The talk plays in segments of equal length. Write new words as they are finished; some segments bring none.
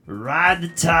Ride the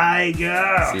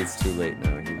tiger! See, it's too late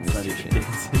now. You missed your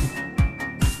chance.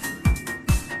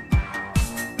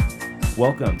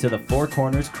 Welcome to the Four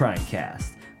Corners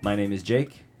Crimecast. My name is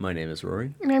Jake. My name is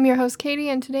Rory. And I'm your host, Katie,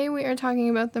 and today we are talking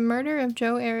about the murder of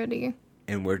Joe Arity.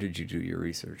 And where did you do your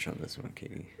research on this one,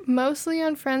 Katie? Mostly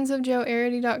on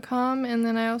friendsofjoearity.com, and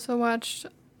then I also watched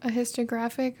a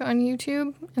histographic on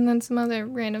YouTube, and then some other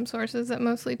random sources that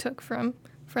mostly took from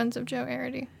Friends of Joe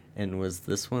Arity. And was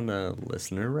this one a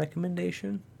listener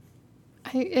recommendation?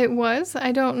 It was.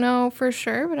 I don't know for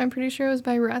sure, but I'm pretty sure it was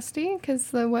by Rusty,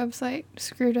 because the website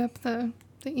screwed up the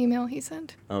email he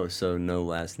sent. Oh, so no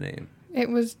last name. It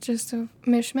was just a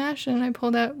mishmash, and I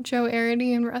pulled out Joe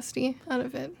Arity and Rusty out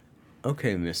of it.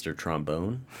 Okay, Mr.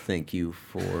 Trombone. Thank you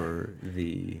for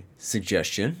the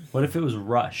suggestion. What if it was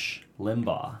Rush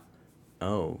Limbaugh?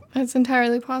 Oh. That's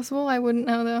entirely possible. I wouldn't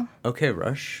know, though. Okay,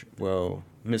 Rush. Well,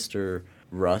 Mr.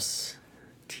 Russ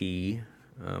T.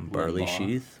 Barley Limbaugh.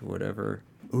 Sheath, whatever.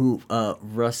 Ooh,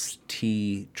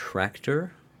 Rusty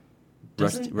Tractor?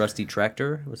 Rusty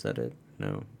Tractor? Was that it?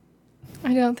 No.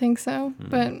 I don't think so,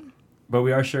 but But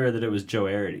we are sure that it was Joe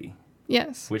Arity,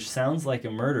 yes. which sounds like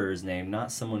a murderer's name, not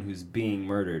someone who's being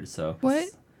murdered, so... What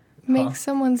makes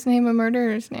someone's name a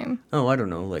murderer's name? Oh, I don't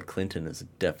know. Like, Clinton is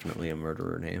definitely a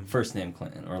murderer name. First name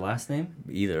Clinton, or last name?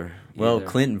 Either. Well, Either.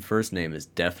 Clinton first name is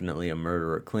definitely a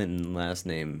murderer. Clinton last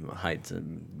name hides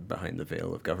behind the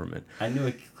veil of government. I knew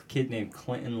a kid named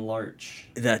Clinton Larch.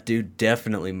 That dude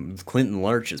definitely... Clinton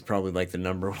Larch is probably like the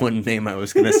number one name I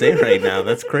was going to say right now.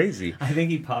 That's crazy. I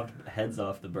think he popped heads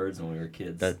off the birds when we were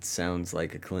kids. That sounds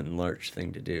like a Clinton Larch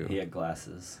thing to do. He had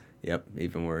glasses. Yep,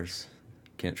 even worse.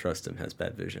 Can't trust him, has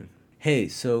bad vision. Hey,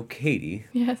 so Katie,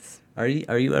 Yes. are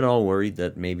you at all worried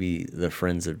that maybe the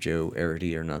friends of Joe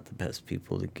Arity are not the best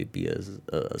people to could be as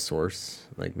a source?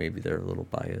 Like maybe they're a little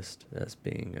biased as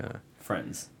being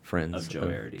Friends. friends Of Joe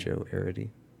Arity. Joe Arity.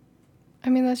 I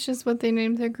mean, that's just what they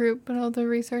named their group, but all the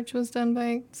research was done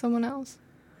by someone else.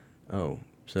 Oh,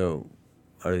 so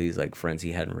are these like friends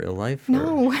he had in real life? or-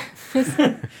 No.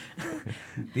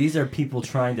 These are people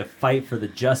trying to fight for the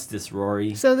justice,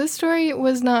 Rory. So this story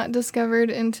was not discovered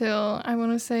until, I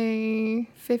want to say,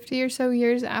 50 or so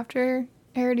years after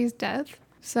Arity's death.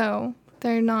 So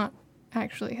they're not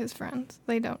actually his friends.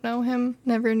 They don't know him,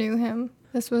 never knew him.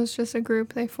 This was just a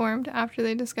group they formed after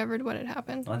they discovered what had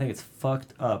happened. I think it's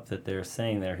fucked up that they're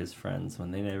saying they're his friends when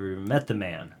they never even met the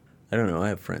man. I don't know. I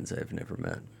have friends I've never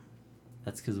met.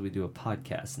 That's because we do a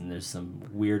podcast and there's some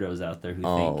weirdos out there who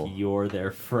Oh. think you're their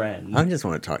friend. I just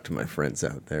want to talk to my friends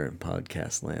out there in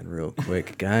podcast land real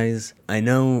quick. Guys, I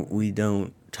know we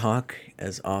don't talk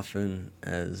as often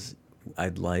as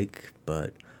I'd like,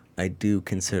 but I do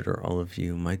consider all of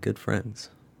you my good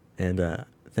friends. And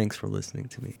thanks for listening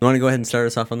to me. You want to go ahead and start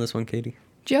us off on this one, Katie?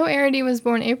 Joe Arity was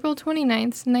born April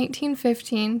 29th,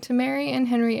 1915, to Mary and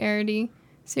Henry Arity,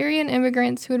 Syrian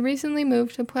immigrants who had recently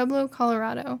moved to Pueblo,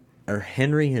 Colorado. Are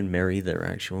Henry and Mary their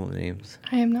actual names?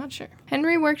 I am not sure.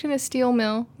 Henry worked in a steel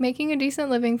mill, making a decent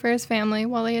living for his family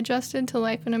while they adjusted to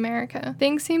life in America.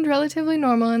 Things seemed relatively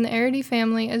normal in the Arity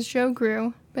family as Joe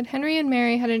grew, but Henry and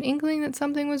Mary had an inkling that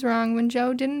something was wrong when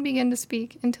Joe didn't begin to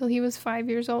speak until he was 5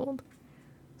 years old.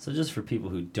 So just for people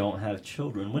who don't have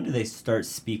children, when do they start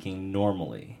speaking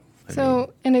normally?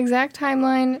 So, an exact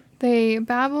timeline, they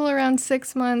babble around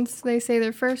 6 months, they say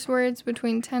their first words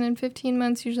between 10 and 15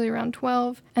 months, usually around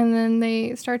 12, and then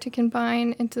they start to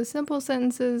combine into simple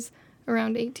sentences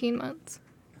around 18 months.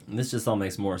 And this just all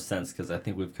makes more sense because I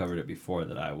think we've covered it before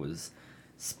that I was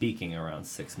speaking around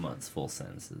 6 months, full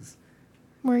sentences.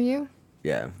 Were you?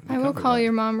 Yeah. I will call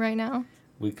your mom right now.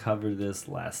 We covered this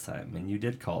last time, and you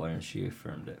did call her, and she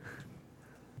affirmed it.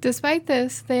 Despite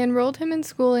this, they enrolled him in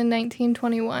school in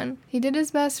 1921. He did his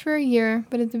best for a year,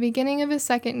 but at the beginning of his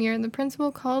second year, the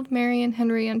principal called Mary and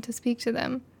Henry in to speak to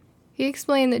them. He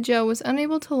explained that Joe was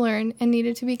unable to learn and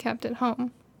needed to be kept at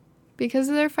home. Because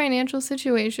of their financial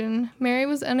situation, Mary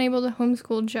was unable to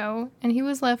homeschool Joe, and he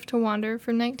was left to wander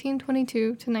from 1922 to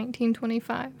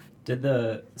 1925. Did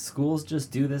the schools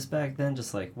just do this back then?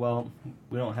 Just like, well,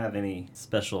 we don't have any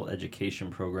special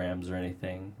education programs or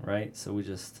anything, right? So we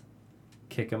just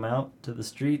kick them out to the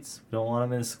streets. We don't want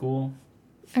them in school.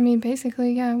 I mean,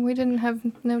 basically, yeah, we didn't have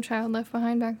No Child Left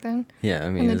Behind back then, Yeah, I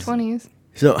mean... in the 20s.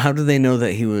 So how do they know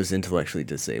that he was intellectually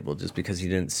disabled? Just because he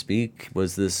didn't speak?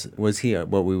 Was he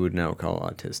what we would now call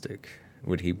autistic?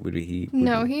 Would he?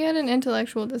 No, he had an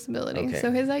intellectual disability. Okay.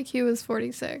 So his IQ was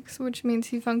 46, which means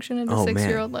he functioned at a Oh, man.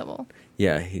 6-year-old level.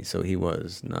 Yeah, he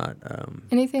was not.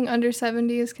 Anything under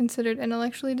 70 is considered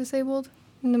intellectually disabled,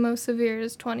 and the most severe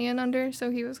is 20 and under, so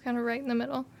he was kind of right in the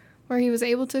middle, where he was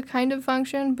able to kind of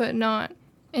function, but not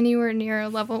anywhere near a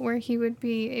level where he would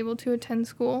be able to attend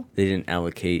school. They didn't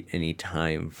allocate any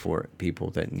time for people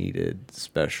that needed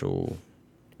special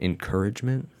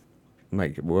encouragement?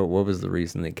 Like, what was the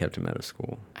reason they kept him out of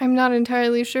school? I'm not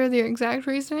entirely sure the exact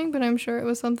reasoning, but I'm sure it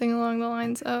was something along the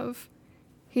lines of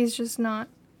he's just not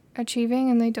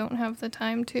achieving and they don't have the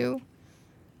time to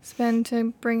spend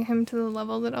to bring him to the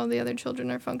level that all the other children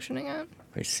are functioning at.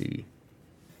 I see.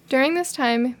 During this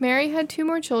time, Mary had 2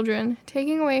 more children,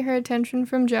 taking away her attention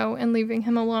from Joe and leaving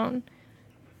him alone.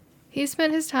 He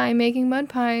spent his time making mud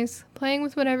pies, playing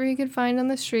with whatever he could find on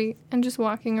the street, and just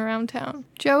walking around town.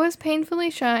 Joe was painfully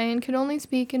shy and could only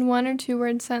speak in 1 or 2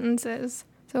 word sentences,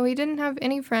 so he didn't have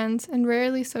any friends and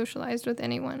rarely socialized with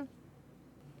anyone.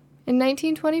 In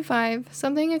 1925,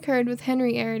 something occurred with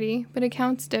Henry Arity, but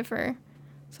accounts differ.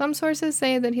 Some sources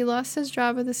say that he lost his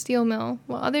job at the steel mill,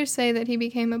 while others say that he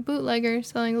became a bootlegger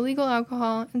selling illegal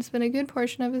alcohol and spent a good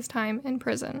portion of his time in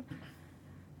prison.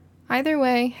 Either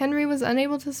way, Henry was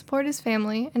unable to support his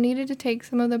family and needed to take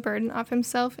some of the burden off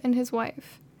himself and his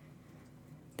wife.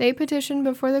 They petitioned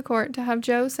before the court to have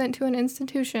Joe sent to an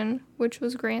institution, which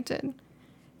was granted.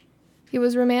 He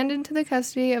was remanded to the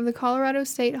custody of the Colorado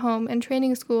State Home and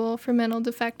Training School for Mental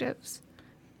Defectives.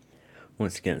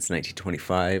 Once again, it's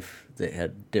 1925. They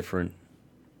had different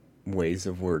ways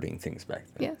of wording things back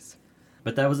then. Yes.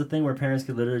 But that was the thing where parents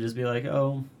could literally just be like,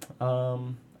 oh,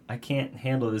 I can't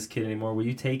handle this kid anymore. Will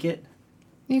you take it?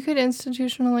 You could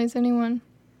institutionalize anyone.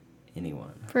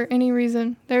 Anyone. For any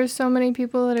reason. There's so many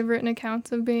people that have written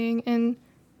accounts of being in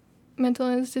mental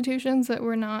institutions that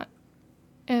were not,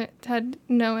 it had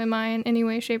no MI in any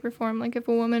way, shape, or form. Like if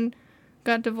a woman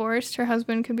got divorced, her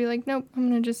husband could be like, nope, I'm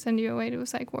going to just send you away to a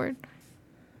psych ward.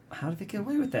 How did they get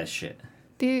away with that shit?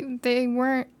 They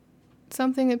weren't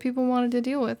something that people wanted to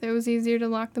deal with. It was easier to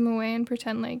lock them away and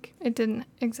pretend like it didn't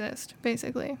exist,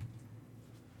 basically.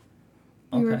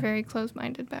 We were very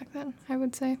close-minded back then, I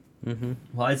would say. Mm-hmm.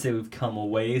 Well, I'd say we've come a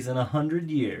ways in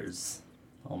 100 years.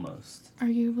 Almost.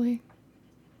 Arguably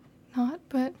not,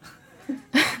 but...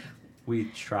 We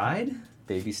tried?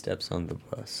 Baby steps on the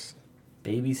bus.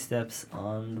 Baby steps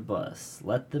on the bus.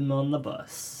 Let them on the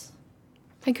bus.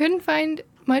 I couldn't find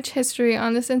much history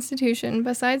on this institution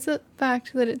besides the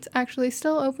fact that it's actually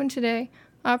still open today,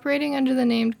 operating under the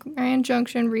name Grand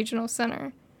Junction Regional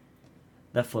Center.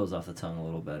 That flows off the tongue a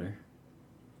little better.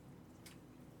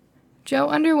 Joe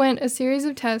underwent a series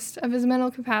of tests of his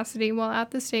mental capacity while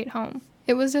at the state home.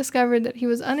 It was discovered that he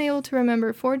was unable to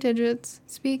remember 4 digits,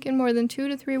 speak in more than 2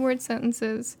 to 3 word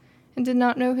sentences, and did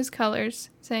not know his colors,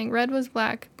 saying red was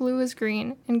black, blue was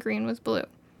green, and green was blue.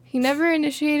 He never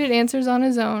initiated answers on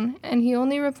his own, and he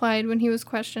only replied when he was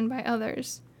questioned by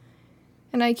others.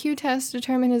 An IQ test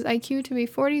determined his IQ to be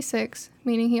 46,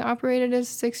 meaning he operated at a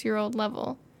 6-year-old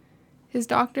level. His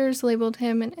doctors labeled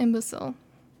him an imbecile.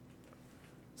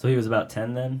 So he was about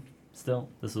 10 then, still?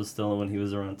 This was still when he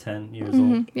was around 10 years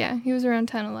old? Yeah, he was around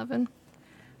 10, 11.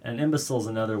 And imbecile's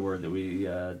another word that we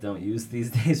don't use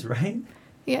these days, right?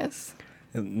 Yes.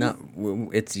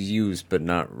 It's used, but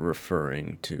not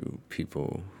referring to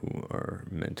people who are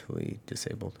mentally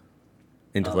disabled.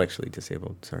 Intellectually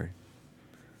disabled, sorry.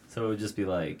 So it would just be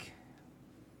like,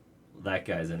 that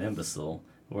guy's an imbecile.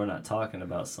 We're not talking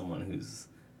about someone who's...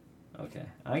 Okay,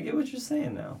 I get what you're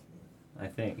saying now, I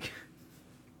think.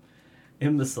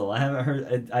 Imbecile, I haven't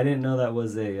heard... I didn't know that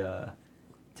was a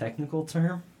technical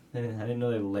term. I didn't know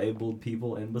they labeled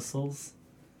people imbeciles.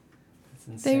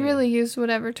 They really used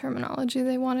whatever terminology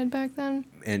they wanted back then.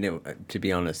 And to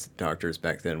be honest, doctors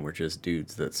back then were just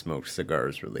dudes that smoked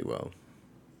cigars really well.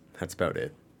 That's about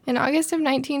it. In August of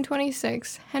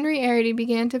 1926, Henry Arity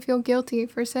began to feel guilty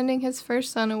for sending his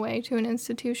first son away to an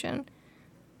institution.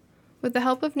 With the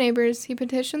help of neighbors, he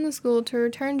petitioned the school to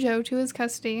return Joe to his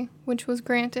custody, which was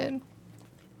granted.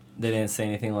 They didn't say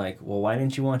anything like, well, why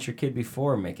didn't you want your kid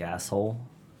before, McAsshole?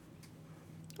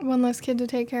 One less kid to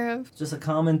take care of. It's just a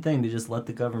common thing to just let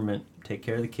the government take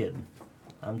care of the kid.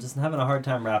 I'm just having a hard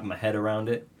time wrapping my head around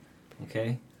it,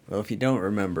 okay? Well, if you don't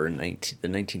remember, the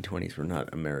 1920s were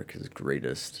not America's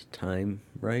greatest time,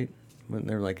 right? When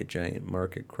there like a giant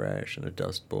market crash and a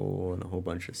dust bowl and a whole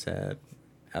bunch of sad,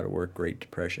 out-of-work Great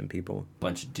Depression people.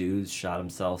 Bunch of dudes shot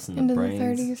themselves in Into the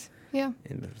brains. the 30s, yeah.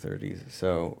 In the 30s,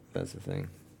 so that's the thing.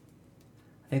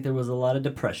 I think there was a lot of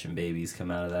depression babies come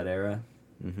out of that era.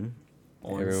 Mm-hmm.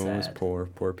 Old Everyone was sad.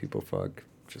 poor people fuck,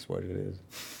 just what it is.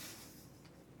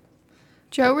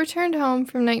 Joe returned home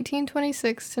from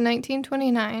 1926 to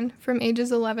 1929 from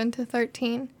ages 11 to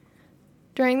 13.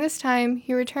 During this time,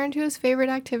 he returned to his favorite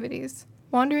activities,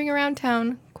 wandering around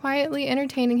town, quietly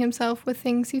entertaining himself with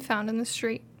things he found in the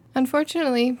street.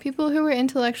 Unfortunately, people who were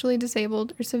intellectually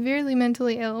disabled or severely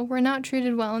mentally ill were not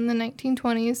treated well in the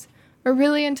 1920s, or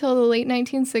really until the late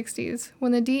 1960s,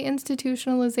 when the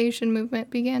deinstitutionalization movement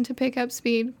began to pick up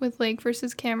speed with Lake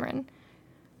versus Cameron.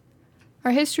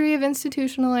 Our history of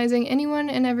institutionalizing anyone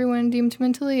and everyone deemed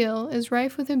mentally ill is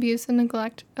rife with abuse and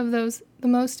neglect of those the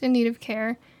most in need of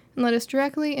care, and led us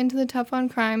directly into the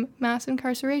tough-on-crime, mass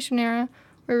incarceration era,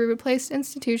 where we replaced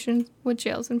institutions with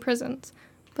jails and prisons.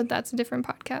 But that's a different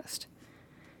podcast.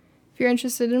 If you're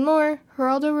interested in more,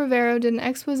 Geraldo Rivero did an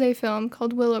expose film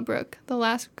called Willowbrook, The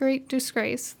Last Great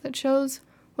Disgrace, that shows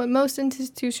what most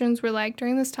institutions were like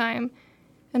during this time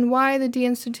and why the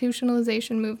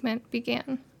deinstitutionalization movement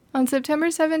began. On September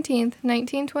 17,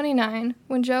 1929,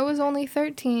 when Joe was only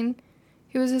 13,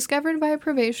 he was discovered by a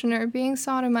probationer being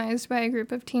sodomized by a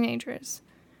group of teenagers.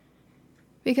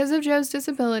 Because of Joe's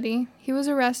disability, he was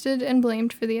arrested and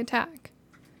blamed for the attack.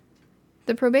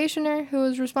 The probationer, who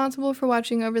was responsible for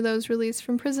watching over those released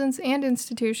from prisons and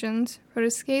institutions, wrote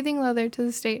a scathing letter to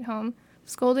the state home,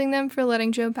 scolding them for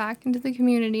letting Joe back into the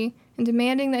community and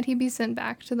demanding that he be sent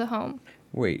back to the home.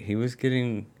 Wait, he was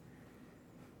getting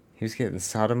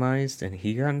sodomized and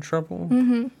he got in trouble?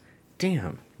 Mm-hmm.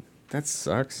 Damn, that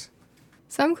sucks.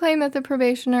 Some claim that the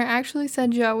probationer actually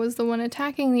said Joe was the one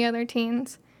attacking the other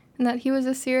teens, and that he was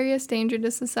a serious danger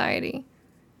to society.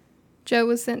 Joe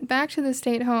was sent back to the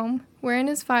state home, where in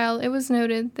his file it was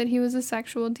noted that he was a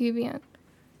sexual deviant.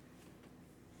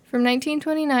 From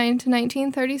 1929 to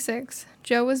 1936,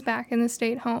 Joe was back in the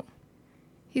state home.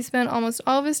 He spent almost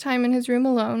all of his time in his room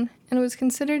alone, and was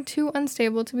considered too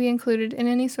unstable to be included in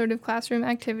any sort of classroom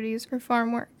activities or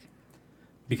farm work.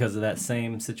 Because of that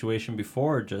same situation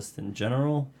before, or just in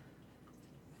general?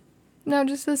 No,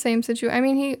 just the same situation. I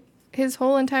mean, his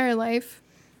whole entire life,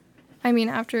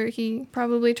 after he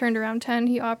probably turned around 10,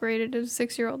 he operated at a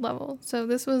 6-year-old level. So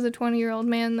this was a 20-year-old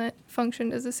man that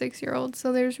functioned as a 6-year-old.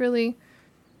 So there's really...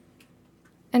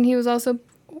 And he was also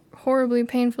horribly,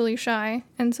 painfully shy,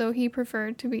 and so he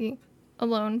preferred to be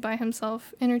alone by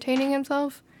himself, entertaining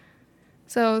himself.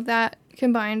 So that,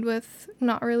 combined with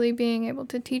not really being able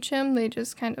to teach him, they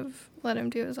just kind of let him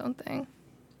do his own thing.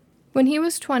 When he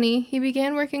was 20, he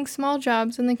began working small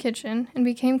jobs in the kitchen and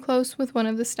became close with one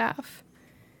of the staff.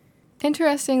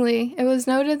 Interestingly, it was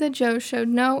noted that Joe showed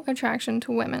no attraction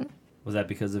to women. Was that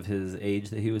because of his age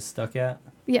that he was stuck at?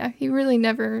 Yeah, he really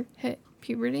never hit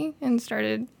puberty and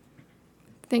started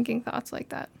thinking thoughts like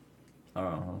that.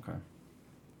 Oh, okay.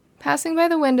 Passing by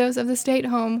the windows of the state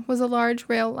home was a large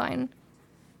rail line.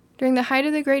 During the height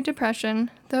of the Great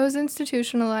Depression, those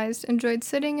institutionalized enjoyed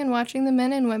sitting and watching the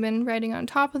men and women riding on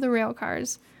top of the rail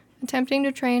cars, attempting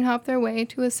to train hop their way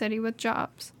to a city with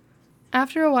jobs.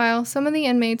 After a while, some of the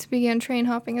inmates began train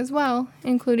hopping as well,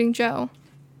 including Joe.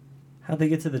 How'd they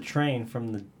get to the train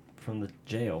from the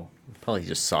jail? Probably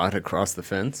just saw it across the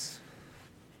fence.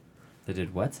 They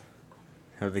did what?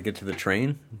 How did they get to the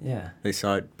train? Yeah. They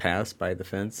saw it pass by the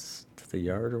fence to the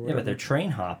yard or whatever? Yeah, but they're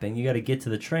train hopping. You got to get to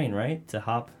the train, right? To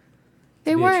hop.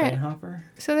 They be a weren't. train hopper?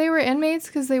 So they were inmates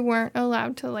because they weren't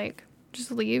allowed to,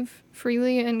 just leave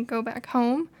freely and go back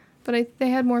home. But they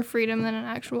had more freedom than an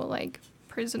actual,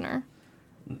 prisoner.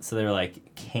 So they were,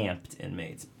 camped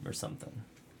inmates or something.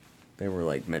 They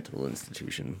were, mental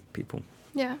institution people.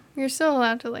 Yeah, you're still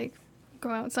allowed to, go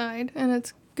outside. And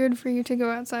it's good for you to go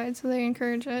outside, so they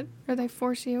encourage it. Or they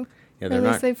force you. Yeah, or at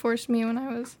least they forced me when I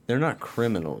was... They're not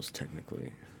criminals,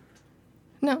 technically.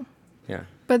 No. Yeah.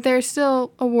 But they're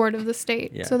still a ward of the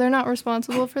state, yeah. So they're not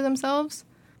responsible for themselves,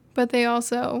 but they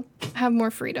also have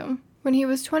more freedom. When he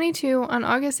was 22, on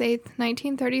August 8th,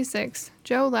 1936,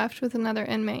 Joe left with another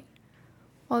inmate.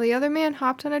 While the other man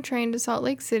hopped on a train to Salt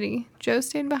Lake City, Joe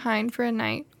stayed behind for a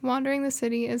night, wandering the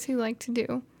city as he liked to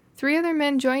do. 3 other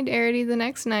men joined Arity the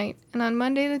next night, and on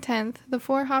Monday the 10th, the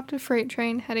 4 hopped a freight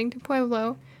train heading to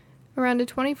Pueblo, around a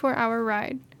 24-hour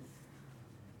ride.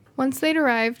 Once they'd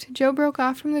arrived, Joe broke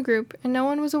off from the group, and no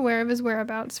one was aware of his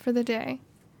whereabouts for the day.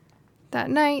 That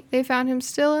night, they found him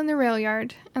still in the rail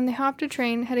yard, and they hopped a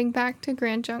train heading back to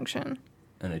Grand Junction.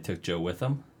 And they took Joe with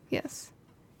them? Yes.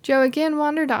 Joe again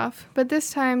wandered off, but this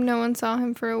time no one saw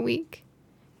him for a week.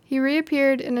 He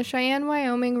reappeared in a Cheyenne,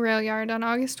 Wyoming rail yard on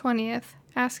August 20th,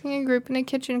 asking a group in a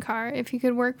kitchen car if he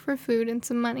could work for food and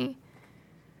some money.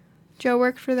 Joe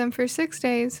worked for them for 6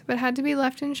 days, but had to be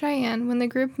left in Cheyenne when the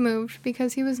group moved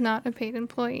because he was not a paid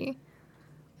employee.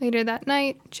 Later that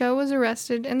night, Joe was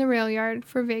arrested in the rail yard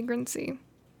for vagrancy.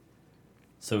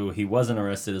 So he wasn't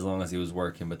arrested as long as he was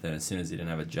working, but then as soon as he didn't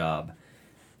have a job,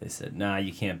 they said, nah,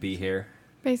 you can't be here.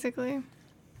 Basically.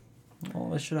 Well,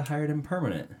 they should have hired him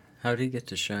permanent. How did he get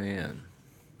to Cheyenne?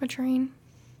 A train.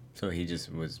 So he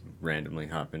just was randomly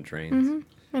hopping trains?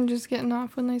 Mm-hmm. And just getting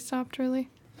off when they stopped early.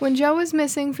 When Joe was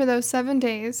missing for those 7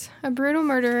 days, a brutal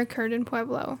murder occurred in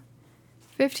Pueblo.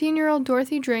 15-year-old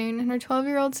Dorothy Drain and her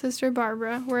 12-year-old sister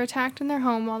Barbara were attacked in their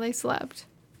home while they slept.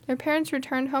 Their parents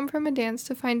returned home from a dance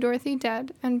to find Dorothy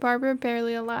dead and Barbara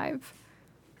barely alive.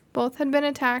 Both had been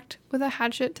attacked with a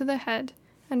hatchet to the head,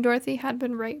 and Dorothy had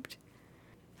been raped.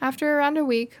 After around a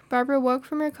week, Barbara woke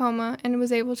from her coma and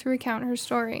was able to recount her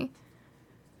story.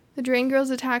 The Drain girls'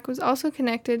 attack was also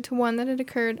connected to one that had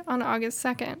occurred on August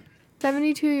 2nd.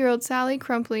 72-year-old Sally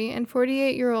Crumpley and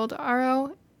 48-year-old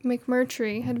Aro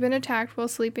McMurtry had been attacked while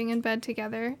sleeping in bed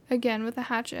together, again with a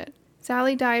hatchet.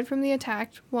 Sally died from the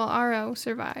attack, while Aro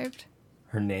survived.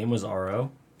 Her name was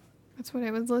Aro? That's what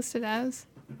it was listed as.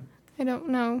 I don't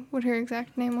know what her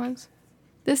exact name was.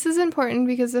 This is important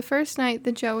because the first night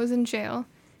that Joe was in jail,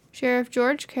 Sheriff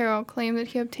George Carroll claimed that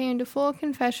he obtained a full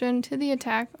confession to the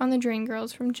attack on the Drain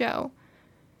girls from Joe.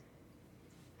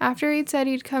 After he'd said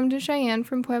he'd come to Cheyenne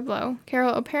from Pueblo,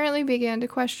 Carroll apparently began to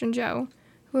question Joe,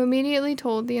 who immediately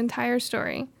told the entire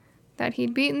story, that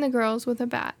he'd beaten the girls with a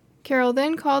bat. Carroll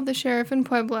then called the sheriff in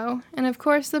Pueblo, and of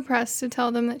course the press, to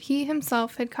tell them that he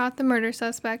himself had caught the murder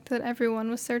suspect that everyone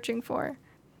was searching for.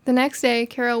 The next day,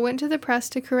 Carroll went to the press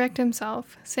to correct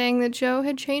himself, saying that Joe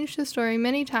had changed the story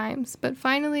many times, but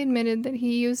finally admitted that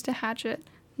he used a hatchet,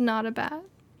 not a bat.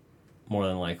 More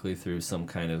than likely through some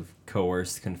kind of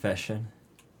coerced confession.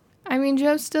 I mean,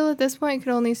 Joe still at this point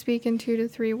could only speak in 2 to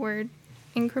 3 word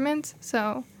increments,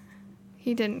 so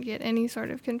he didn't get any sort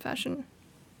of confession.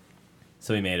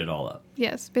 So he made it all up.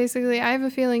 Yes, basically, I have a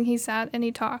feeling he sat and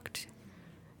he talked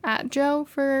at Joe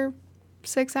for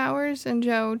 6 hours, and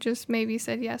Joe just maybe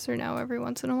said yes or no every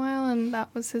once in a while, and that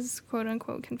was his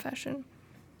quote-unquote confession.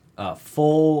 A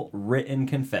full written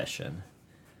confession.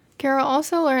 Carroll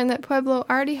also learned that Pueblo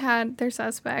already had their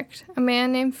suspect, a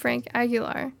man named Frank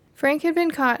Aguilar. Frank had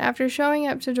been caught after showing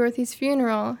up to Dorothy's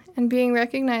funeral and being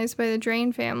recognized by the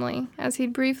Drain family, as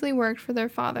he'd briefly worked for their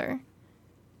father.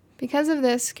 Because of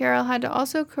this, Carroll had to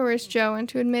also coerce Joe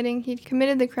into admitting he'd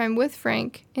committed the crime with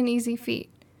Frank in easy feat.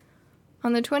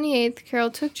 On the 28th,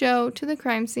 Carroll took Joe to the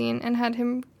crime scene and had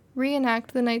him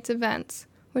reenact the night's events,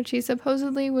 which he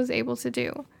supposedly was able to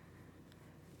do.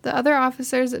 The other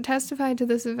officers that testified to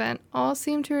this event all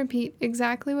seemed to repeat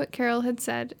exactly what Carroll had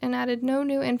said and added no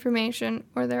new information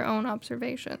or their own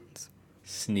observations.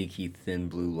 Sneaky thin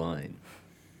blue line.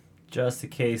 Just a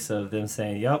case of them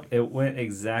saying, yep, it went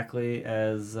exactly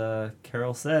as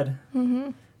Carroll said.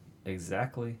 Mm-hmm.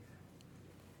 Exactly.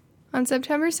 On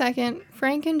September 2nd,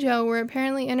 Frank and Joe were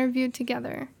apparently interviewed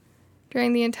together.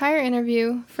 During the entire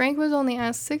interview, Frank was only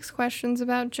asked 6 questions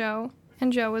about Joe,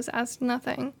 and Joe was asked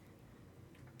nothing.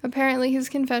 Apparently, his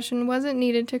confession wasn't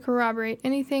needed to corroborate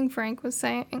anything Frank was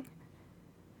saying.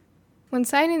 When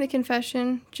signing the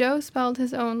confession, Joe spelled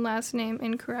his own last name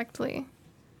incorrectly.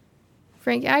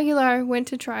 Frank Aguilar went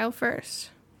to trial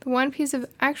first. The one piece of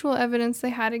actual evidence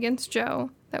they had against Joe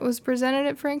that was presented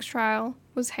at Frank's trial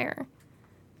was hair.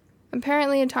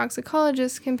 Apparently, a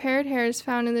toxicologist compared hairs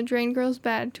found in the Drain girl's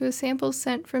bed to a sample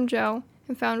sent from Joe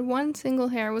and found one single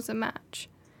hair was a match.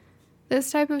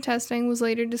 This type of testing was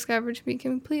later discovered to be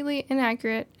completely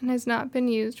inaccurate and has not been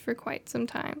used for quite some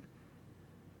time.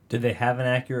 Did they have an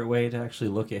accurate way to actually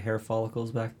look at hair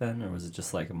follicles back then? Or was it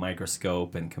just like a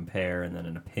microscope and compare and then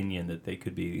an opinion that they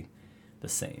could be the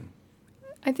same?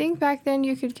 I think back then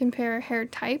you could compare hair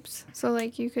types, so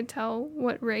like you could tell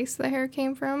what race the hair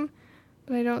came from,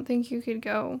 but I don't think you could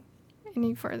go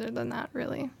any further than that,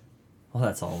 really. Well,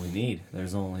 that's all we need.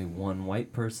 There's only one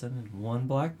white person and one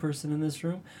black person in this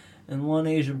room, and one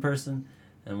Asian person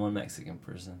and one Mexican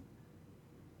person.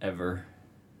 Ever.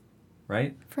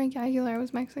 Right? Frank Aguilar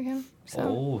was Mexican. So.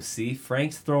 Oh, see?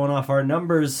 Frank's throwing off our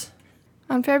numbers.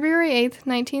 On February 8th,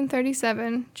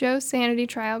 1937, Joe's sanity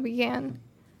trial began.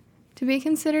 To be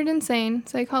considered insane,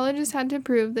 psychologists had to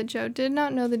prove that Joe did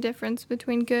not know the difference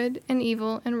between good and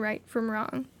evil and right from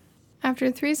wrong.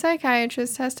 After 3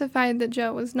 psychiatrists testified that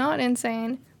Joe was not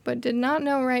insane, but did not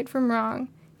know right from wrong,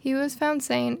 he was found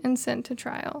sane and sent to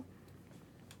trial.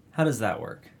 How does that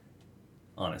work?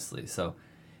 Honestly, so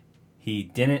he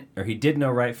did know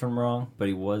right from wrong, but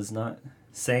he was not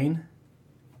sane?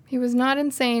 He was not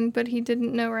insane, but he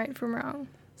didn't know right from wrong.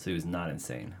 So he was not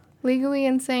insane. Legally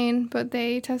insane, but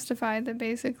they testified that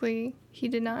basically he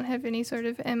did not have any sort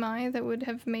of MI that would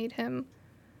have made him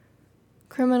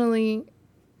criminally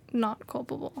not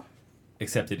culpable.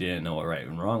 Except he didn't know what right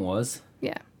and wrong was.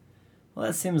 Yeah. Well,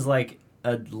 that seems like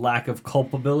a lack of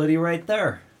culpability right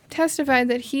there. Testified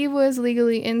that he was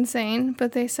legally insane,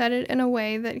 but they said it in a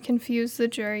way that confused the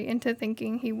jury into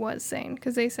thinking he was sane.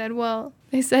 Because they said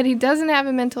he doesn't have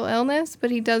a mental illness,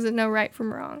 but he doesn't know right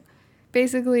from wrong.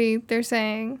 basically they're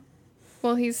saying,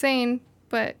 well, he's sane,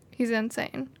 but he's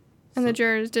insane. And the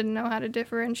jurors didn't know how to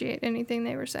differentiate anything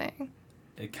they were saying.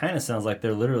 It kind of sounds like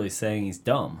they're literally saying he's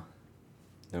dumb.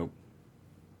 Nope.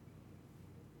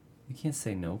 You can't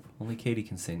say nope. Only Katie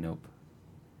can say nope.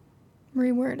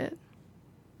 Reword it.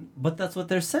 But that's what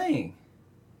they're saying.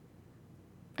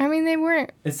 I mean, they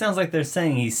weren't. It sounds like they're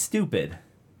saying he's stupid.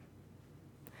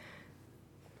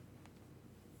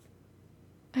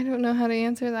 I don't know how to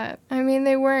answer that. I mean,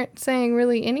 they weren't saying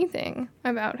really anything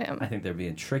about him. I think they're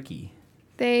being tricky.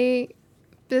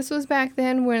 This was back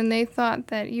then when they thought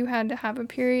that you had to have a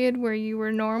period where you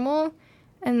were normal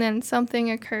and then something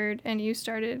occurred and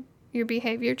your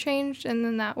behavior changed, and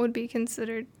then that would be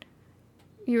considered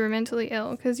you were mentally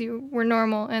ill because you were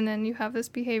normal, and then you have this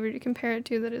behavior to compare it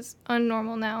to that is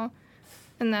unnormal now,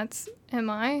 and that's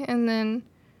MI.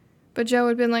 But Joe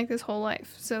had been like this whole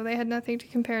life, so they had nothing to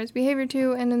compare his behavior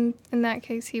to, and in that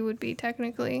case he would be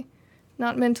technically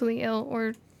not mentally ill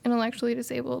or intellectually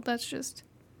disabled. That's just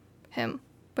him.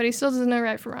 But he still doesn't know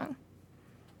right from wrong.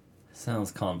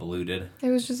 Sounds convoluted. It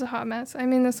was just a hot mess. I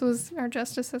mean, this was our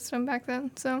justice system back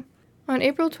then, so... On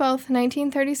April 12th,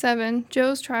 1937,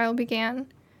 Joe's trial began.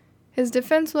 His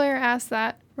defense lawyer asked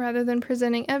that, rather than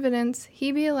presenting evidence,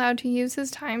 he be allowed to use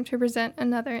his time to present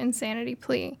another insanity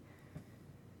plea.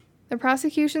 The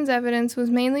prosecution's evidence was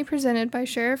mainly presented by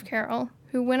Sheriff Carroll,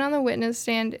 who went on the witness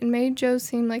stand and made Joe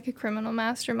seem like a criminal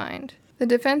mastermind. The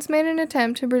defense made an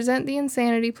attempt to present the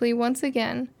insanity plea once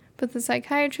again, but the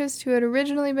psychiatrist who had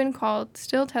originally been called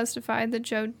still testified that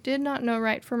Joe did not know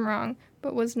right from wrong,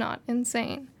 but was not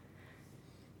insane.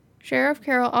 Sheriff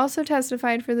Carroll also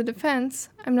testified for the defense.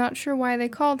 I'm not sure why they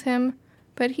called him,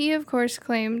 but he of course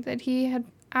claimed that he had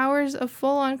hours of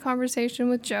full-on conversation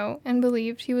with Joe and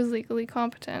believed he was legally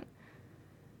competent.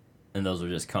 And those were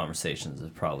just conversations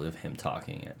probably of him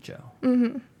talking at Joe.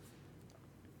 Mm-hmm.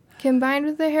 Combined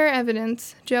with the hair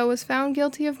evidence, Joe was found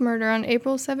guilty of murder on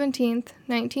April 17th,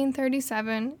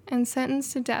 1937, and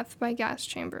sentenced to death by gas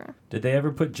chamber. Did they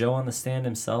ever put Joe on the stand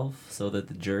himself so that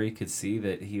the jury could see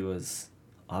that he was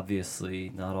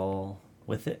obviously not all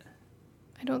with it?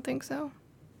 I don't think so.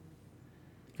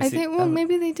 Well,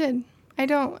 Maybe they did. I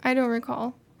don't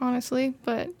recall, honestly,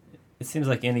 but... It seems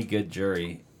like any good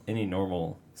jury, any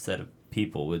normal set of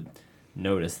people would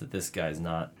notice that this guy's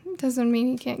not... Doesn't mean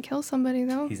he can't kill somebody,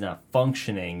 though. He's not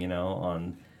functioning,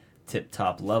 on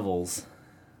tip-top levels.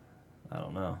 I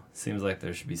don't know. Seems like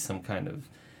there should be some kind of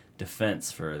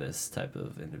defense for this type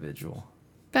of individual.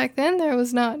 Back then, there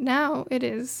was not. Now, it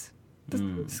is.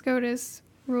 The SCOTUS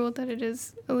ruled that it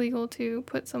is illegal to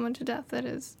put someone to death that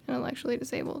is intellectually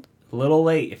disabled. A little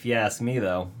late, if you ask me,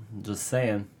 though. Just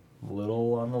saying. A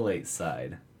little on the late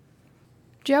side.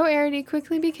 Joe Arity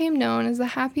quickly became known as the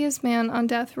happiest man on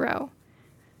death row.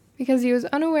 Because he was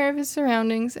unaware of his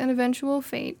surroundings and eventual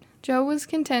fate, Joe was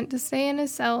content to stay in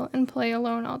his cell and play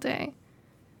alone all day.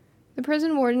 The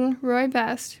prison warden, Roy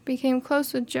Best, became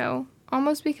close with Joe,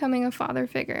 almost becoming a father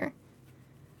figure.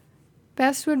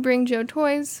 Best would bring Joe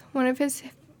toys, one of his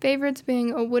favorites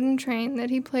being a wooden train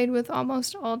that he played with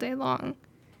almost all day long.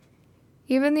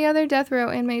 Even the other death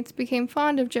row inmates became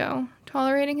fond of Joe,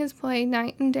 tolerating his play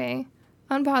night and day,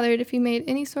 unbothered if he made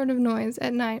any sort of noise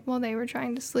at night while they were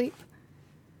trying to sleep.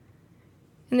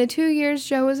 In the 2 years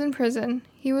Joe was in prison,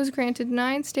 he was granted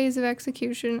 9 stays of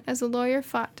execution as a lawyer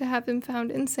fought to have him found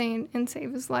insane and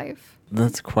save his life.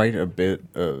 That's quite a bit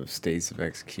of stays of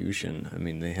execution. I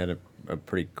mean, they had a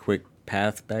pretty quick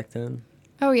path back then.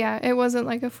 Oh yeah, it wasn't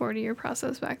like a 40-year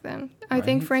process back then. I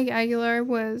think Frank Aguilar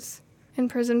was in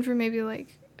prison for maybe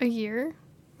like a year,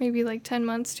 maybe like 10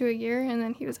 months to a year, and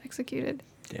then he was executed.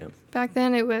 Damn. Back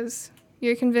then it was,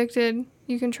 you're convicted,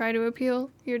 you can try to appeal,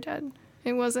 you're dead.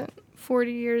 It wasn't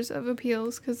 40 years of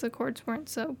appeals because the courts weren't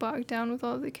so bogged down with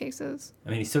all of the cases.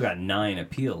 I mean, he still got 9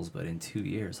 appeals, but in 2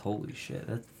 years, holy shit,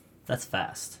 that's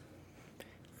fast.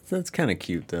 That's kind of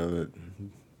cute, though, that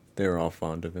they were all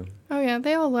fond of him. Oh yeah,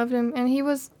 they all loved him, and he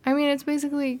was, I mean, it's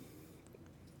basically,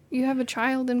 you have a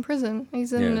child in prison.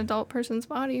 He's in an adult person's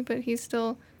body, but he's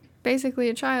still basically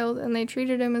a child, and they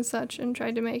treated him as such and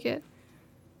tried to make it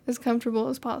as comfortable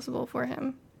as possible for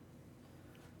him.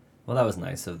 Well, that was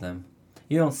nice of them.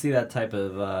 You don't see that type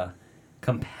of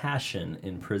compassion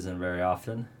in prison very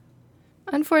often.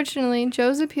 Unfortunately,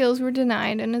 Joe's appeals were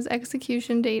denied and his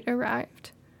execution date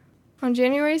arrived. On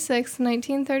January 6,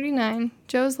 1939,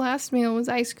 Joe's last meal was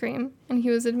ice cream, and he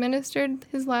was administered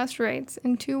his last rites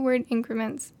in 2-word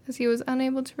increments as he was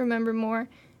unable to remember more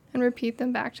and repeat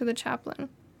them back to the chaplain.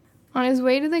 On his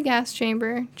way to the gas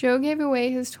chamber, Joe gave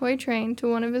away his toy train to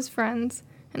one of his friends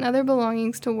and other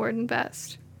belongings to Warden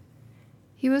Best.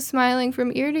 He was smiling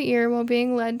from ear to ear while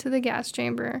being led to the gas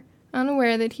chamber,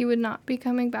 unaware that he would not be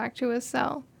coming back to his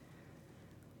cell.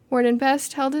 Warden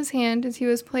Best held his hand as he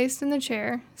was placed in the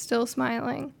chair, still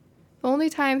smiling. The only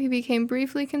time he became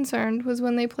briefly concerned was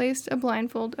when they placed a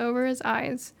blindfold over his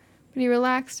eyes, but he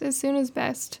relaxed as soon as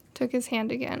Best took his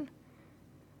hand again.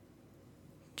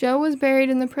 Joe was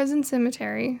buried in the prison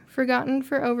cemetery, forgotten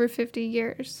for over 50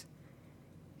 years.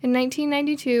 In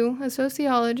 1992, a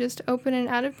sociologist opened an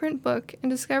out-of-print book and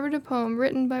discovered a poem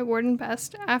written by Warden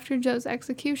Best after Joe's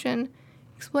execution,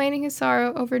 explaining his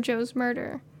sorrow over Joe's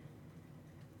murder.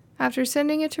 After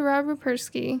sending it to Robert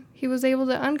Persky, he was able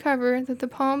to uncover that the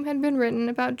poem had been written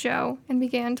about Joe and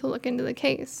began to look into the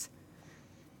case.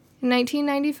 In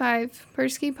 1995,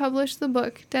 Persky published the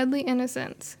book Deadly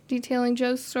Innocence, detailing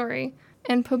Joe's story,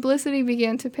 and publicity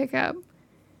began to pick up.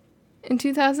 In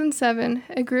 2007,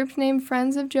 a group named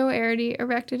Friends of Joe Arity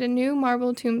erected a new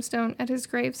marble tombstone at his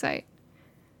gravesite.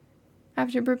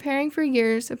 After preparing for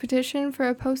years, a petition for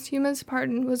a posthumous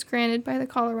pardon was granted by the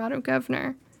Colorado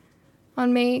governor.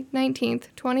 On May 19,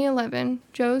 2011,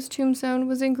 Joe's tombstone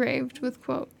was engraved with,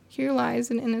 quote, "Here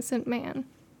lies an innocent man."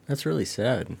 That's really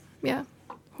sad. Yeah.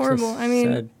 Horrible. It's a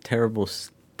sad, terrible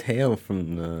tale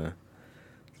from the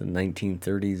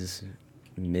 1930s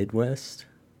Midwest,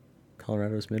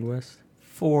 Colorado's Midwest.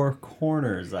 Four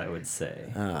Corners, I would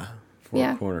say.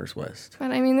 Four Corners West.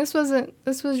 But I mean, this was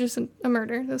just a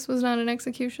murder. This was not an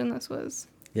execution. This was...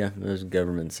 Yeah, it was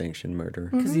government-sanctioned murder.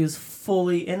 Because he was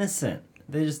fully innocent.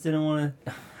 They just didn't want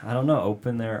to, I don't know,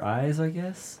 open their eyes, I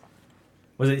guess?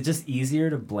 Was it just easier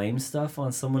to blame stuff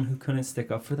on someone who couldn't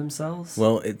stick up for themselves?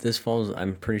 Well,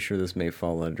 I'm pretty sure this may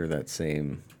fall under that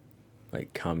same,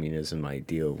 like, communism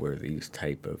ideal where these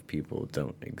type of people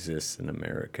don't exist in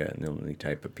America, and the only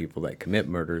type of people that commit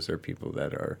murders are people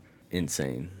that are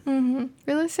insane. Mm-hmm.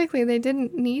 Realistically, they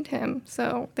didn't need him,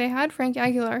 so they had Frank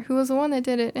Aguilar, who was the one that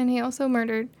did it, and he also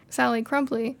murdered Sally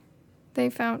Crumpley. They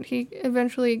found he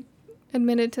eventually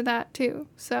admitted to that, too,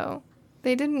 so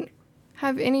they didn't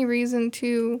have any reason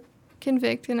to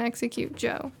convict and execute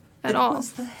Joe at all. It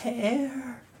was the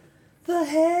hair. The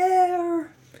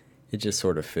hair. It just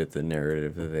sort of fit the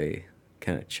narrative that they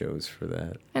kind of chose for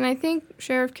that. And I think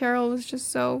Sheriff Carroll was just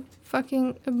so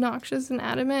fucking obnoxious and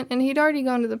adamant, and he'd already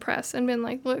gone to the press and been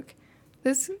like, look,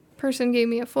 this person gave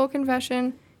me a full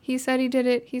confession. He said he did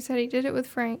it. He said he did it with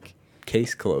Frank.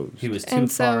 Case closed. He was too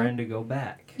far in to go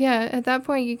back. Yeah, at that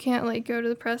point, you can't, like, go to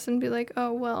the press and be like,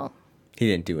 oh, well. He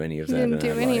didn't do any of that. He didn't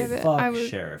do any of it. Fuck I would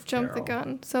Sheriff jump Carroll. the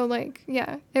gun. So, like,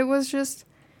 yeah, it was just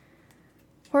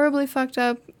horribly fucked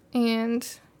up, and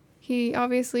he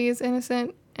obviously is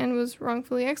innocent and was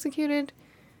wrongfully executed.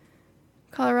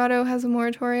 Colorado has a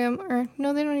moratorium, or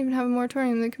no, they don't even have a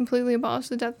moratorium. They completely abolished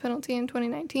the death penalty in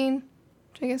 2019,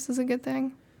 which I guess is a good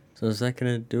thing. So is that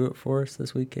going to do it for us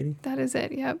this week, Katie? That is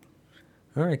it, yep.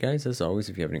 All right, guys, as always,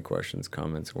 if you have any questions,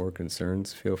 comments, or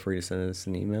concerns, feel free to send us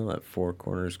an email at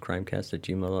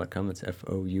fourcornerscrimecast@gmail.com. It's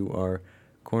F-O-U-R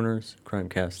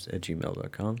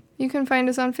cornerscrimecast@gmail.com. You can find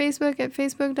us on Facebook at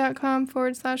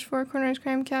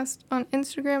facebook.com/fourcornerscrimecast, on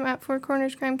Instagram at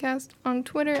fourcornerscrimecast, on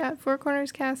Twitter at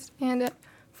fourcornerscast, and at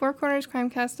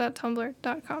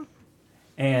fourcornerscrimecast.tumblr.com.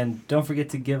 And don't forget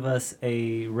to give us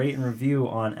a rate and review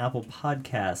on Apple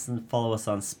Podcasts and follow us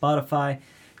on Spotify.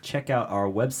 Check out our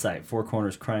website,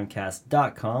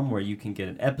 fourcornerscrimecast.com, where you can get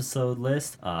an episode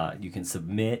list. You can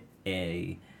submit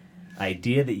a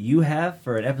idea that you have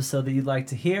for an episode that you'd like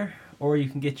to hear, or you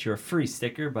can get your free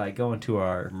sticker by going to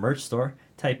our merch store,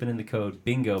 typing in the code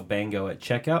BINGO@BANGO at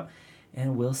checkout,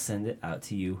 and we'll send it out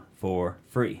to you for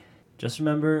free. Just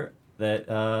remember that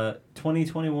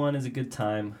 2021 is a good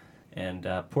time, and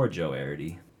poor Joe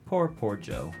Arity. Poor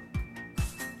Joe.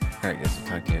 All right, guys, we'll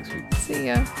talk to you next week. See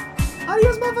ya.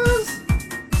 Adios, muffers!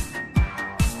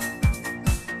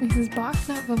 Mrs. Bach,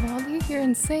 not Vivaldi? You're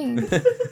insane.